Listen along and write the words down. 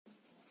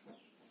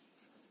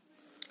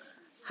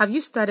Have you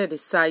started a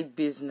side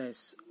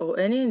business or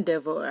any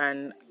endeavor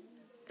and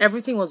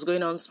everything was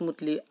going on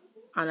smoothly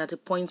and at a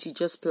point you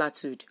just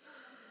plateaued?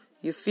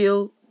 You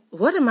feel,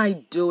 what am I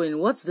doing?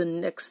 What's the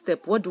next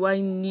step? What do I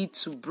need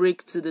to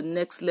break to the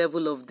next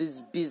level of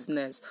this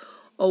business?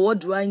 Or what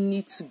do I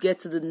need to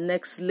get to the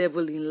next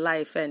level in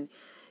life? And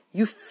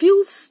you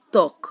feel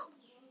stuck.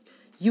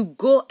 You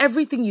go,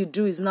 everything you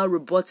do is now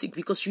robotic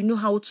because you know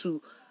how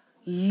to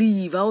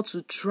live, how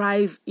to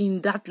thrive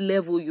in that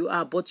level you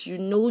are, but you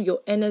know your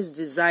earnest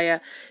desire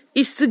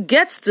is to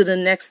get to the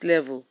next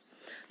level.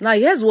 Now,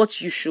 here's what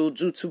you should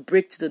do to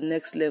break to the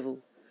next level.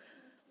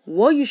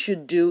 What you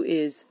should do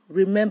is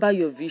remember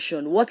your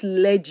vision. What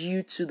led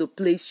you to the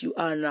place you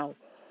are now?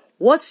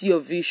 What's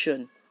your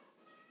vision?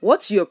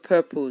 What's your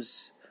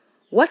purpose?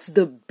 What's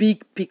the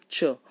big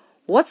picture?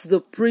 What's the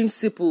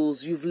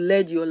principles you've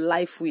led your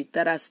life with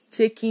that has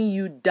taken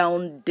you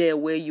down there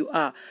where you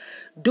are?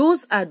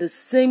 Those are the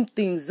same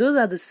things. Those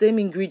are the same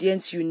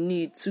ingredients you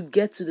need to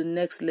get to the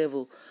next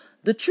level.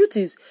 The truth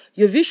is,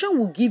 your vision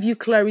will give you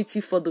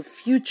clarity for the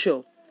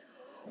future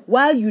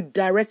while you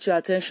direct your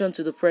attention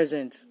to the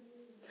present.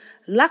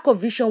 Lack of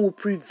vision will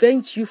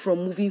prevent you from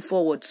moving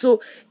forward.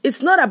 So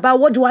it's not about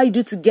what do I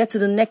do to get to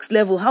the next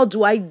level? How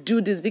do I do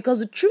this? Because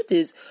the truth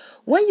is,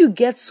 when you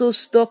get so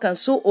stuck and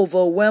so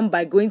overwhelmed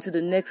by going to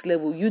the next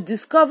level, you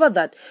discover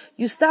that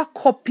you start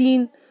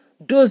copying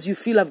those you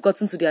feel have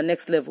gotten to their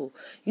next level.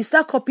 You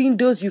start copying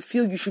those you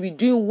feel you should be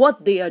doing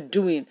what they are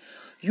doing.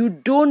 You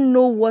don't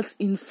know what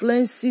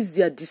influences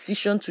their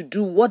decision to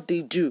do what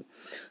they do.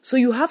 So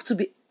you have to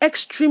be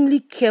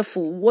extremely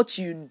careful what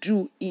you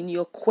do in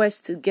your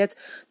quest to get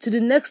to the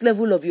next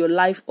level of your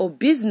life or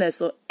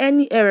business or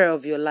any area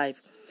of your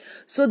life.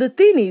 So the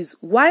thing is,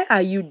 why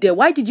are you there?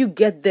 Why did you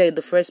get there in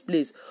the first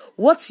place?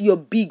 What's your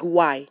big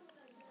why?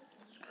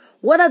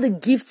 What are the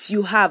gifts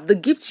you have, the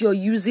gifts you're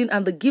using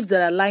and the gifts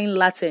that are lying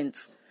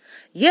latent?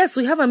 Yes,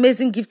 we have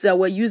amazing gifts that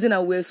we're using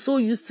and we're so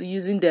used to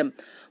using them.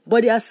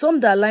 But there are some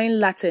that are lying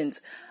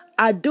latent.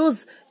 Are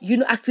those,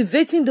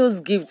 activating those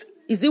gifts,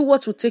 is it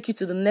what will take you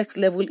to the next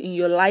level in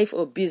your life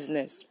or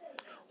business?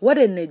 What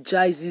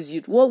energizes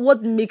you?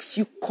 What makes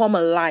you come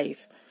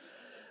alive?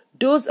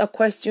 Those are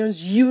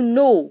questions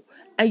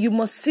and you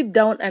must sit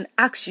down and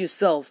ask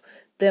yourself,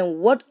 then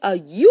what are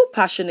you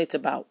passionate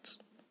about?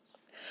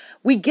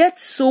 We get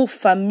so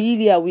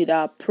familiar with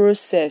our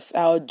process,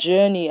 our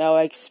journey,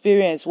 our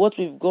experience, what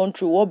we've gone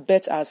through, what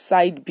bet our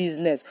side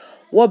business,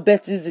 what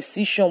bet this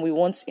decision we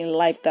want in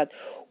life that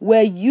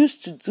we're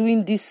used to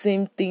doing this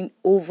same thing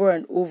over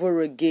and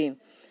over again.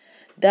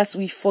 That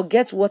we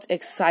forget what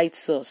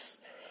excites us.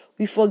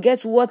 We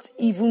forget what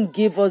even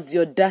gave us the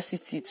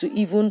audacity to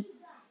even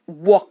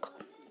walk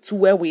to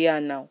where we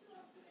are now.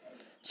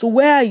 So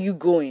where are you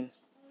going?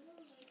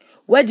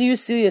 Where do you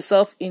see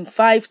yourself in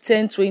 5,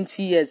 10,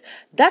 20 years?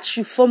 That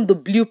should form the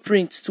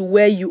blueprint to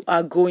where you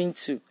are going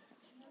to.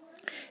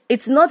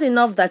 It's not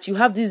enough that you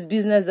have this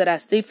business that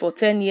has stayed for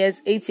 10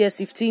 years, 8 years,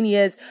 15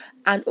 years,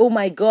 and oh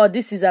my God,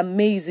 this is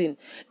amazing.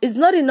 It's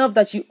not enough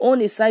that you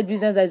own a side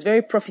business that is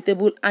very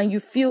profitable and you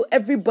feel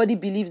everybody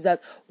believes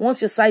that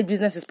once your side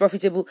business is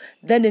profitable,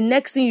 then the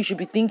next thing you should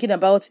be thinking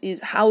about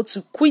is how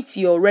to quit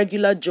your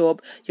regular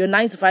job, your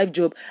 9-to-5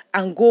 job,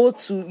 and go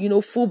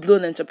to,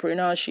 full-blown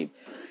entrepreneurship.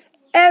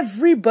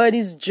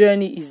 Everybody's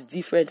journey is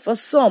different. For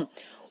some,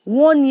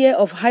 1 year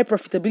of high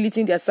profitability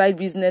in their side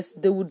business,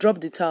 they will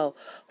drop the towel.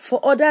 For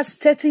others,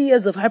 30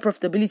 years of high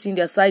profitability in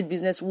their side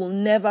business will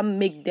never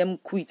make them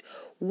quit.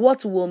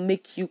 What will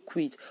make you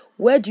quit?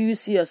 Where do you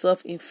see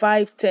yourself in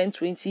 5, 10,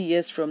 20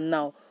 years from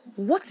now?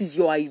 What is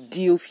your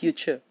ideal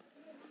future?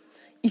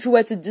 If you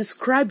were to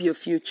describe your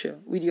future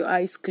with your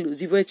eyes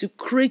closed, if you were to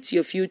create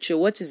your future,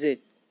 what is it?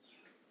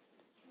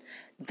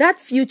 That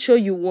future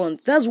you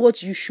want, that's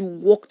what you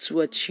should work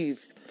to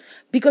achieve.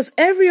 Because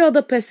every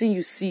other person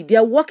you see, they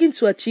are working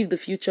to achieve the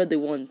future they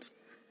want.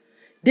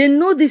 They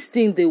know this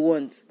thing they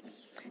want.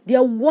 They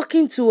are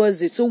working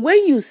towards it. So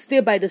when you stay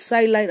by the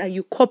sideline and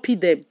you copy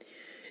them,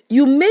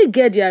 you may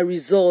get their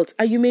result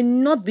and you may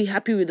not be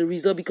happy with the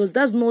result because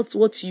that's not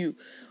what you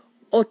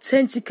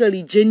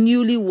authentically,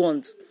 genuinely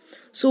want.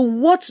 So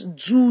what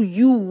do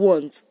you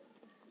want?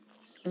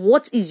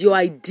 What is your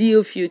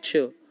ideal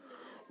future?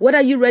 What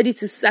are you ready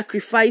to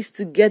sacrifice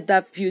to get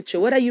that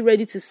future? What are you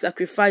ready to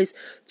sacrifice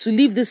to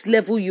leave this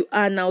level you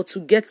are now to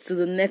get to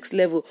the next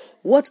level?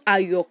 What are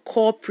your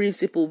core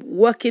principles,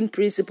 working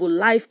principles,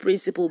 life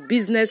principles,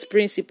 business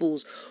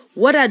principles?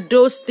 What are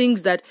those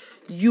things that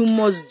you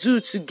must do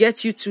to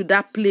get you to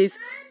that place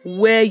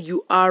where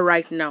you are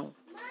right now?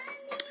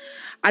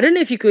 I don't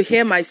know if you could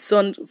hear my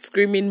son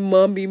screaming,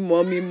 "Mommy,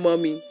 mommy,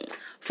 mommy."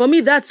 For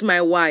me, that's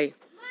my why.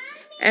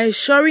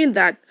 Ensuring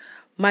that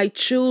my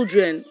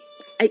children,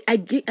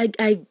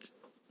 I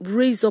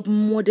raise up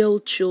model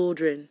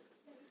children.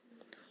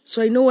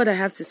 So I know what I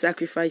have to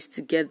sacrifice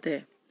to get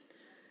there.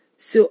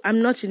 So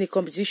I'm not in a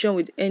competition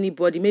with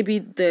anybody. Maybe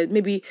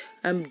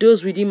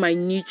those within my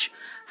niche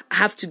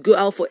have to go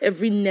out for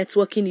every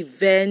networking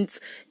event.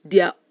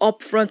 They are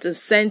up front and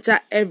center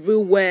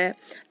everywhere.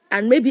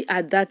 And maybe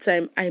at that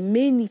time, I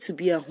may need to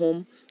be at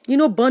home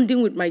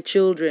bonding with my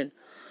children.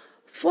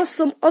 For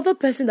some other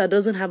person that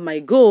doesn't have my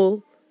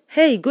goal,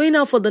 hey, going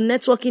out for the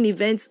networking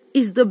events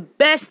is the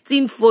best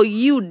thing for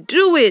you.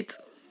 Do it.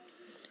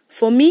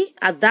 For me,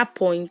 at that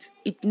point,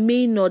 it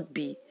may not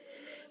be,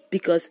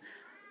 because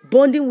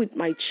bonding with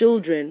my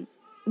children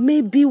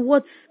may be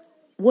what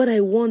I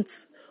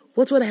want,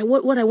 what I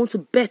want to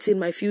bet in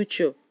my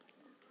future.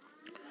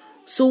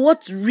 So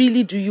what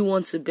really do you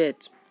want to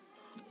bet?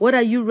 What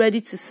are you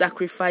ready to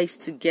sacrifice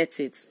to get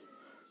it?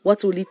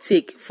 What will it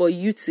take for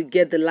you to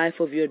get the life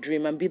of your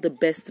dream and be the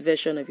best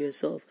version of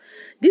yourself?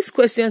 These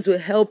questions will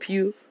help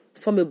you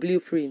form a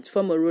blueprint,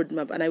 form a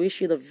roadmap, and I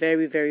wish you the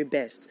very, very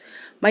best.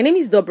 My name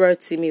is Deborah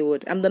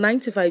Timiwood. I'm the 9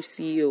 to 5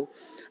 CEO.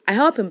 I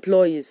help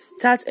employees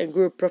start and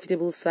grow a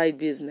profitable side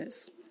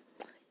business.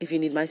 If you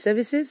need my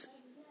services,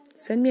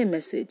 send me a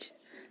message.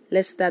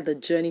 Let's start the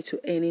journey to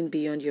earning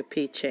beyond your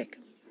paycheck.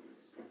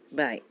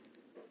 Bye.